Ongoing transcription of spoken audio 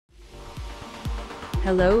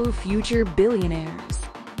Hello, future billionaires.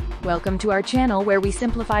 Welcome to our channel where we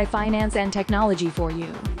simplify finance and technology for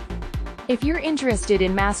you. If you're interested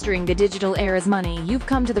in mastering the digital era's money, you've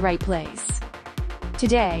come to the right place.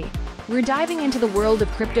 Today, we're diving into the world of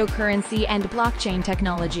cryptocurrency and blockchain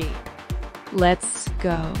technology. Let's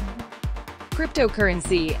go.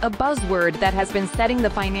 Cryptocurrency, a buzzword that has been setting the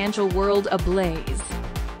financial world ablaze.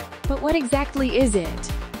 But what exactly is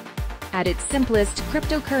it? At its simplest,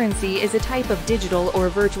 cryptocurrency is a type of digital or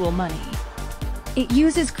virtual money. It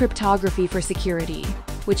uses cryptography for security,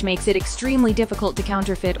 which makes it extremely difficult to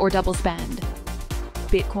counterfeit or double spend.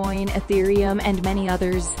 Bitcoin, Ethereum, and many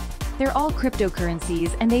others, they're all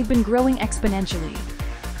cryptocurrencies and they've been growing exponentially.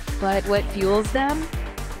 But what fuels them?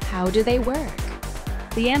 How do they work?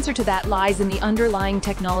 The answer to that lies in the underlying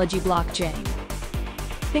technology blockchain.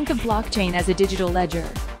 Think of blockchain as a digital ledger,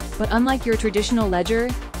 but unlike your traditional ledger,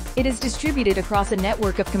 it is distributed across a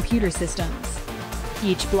network of computer systems.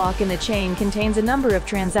 Each block in the chain contains a number of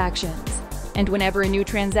transactions, and whenever a new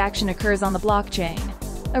transaction occurs on the blockchain,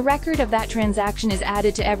 a record of that transaction is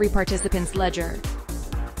added to every participant's ledger.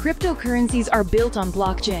 Cryptocurrencies are built on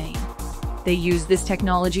blockchain. They use this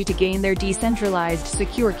technology to gain their decentralized,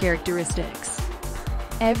 secure characteristics.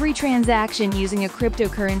 Every transaction using a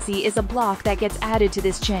cryptocurrency is a block that gets added to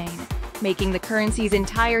this chain, making the currency's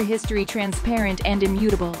entire history transparent and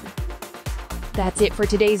immutable. That's it for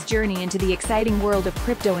today's journey into the exciting world of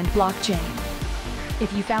crypto and blockchain.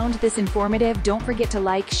 If you found this informative, don't forget to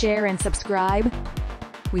like, share, and subscribe.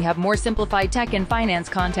 We have more simplified tech and finance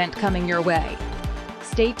content coming your way.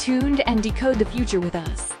 Stay tuned and decode the future with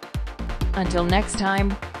us. Until next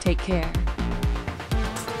time, take care.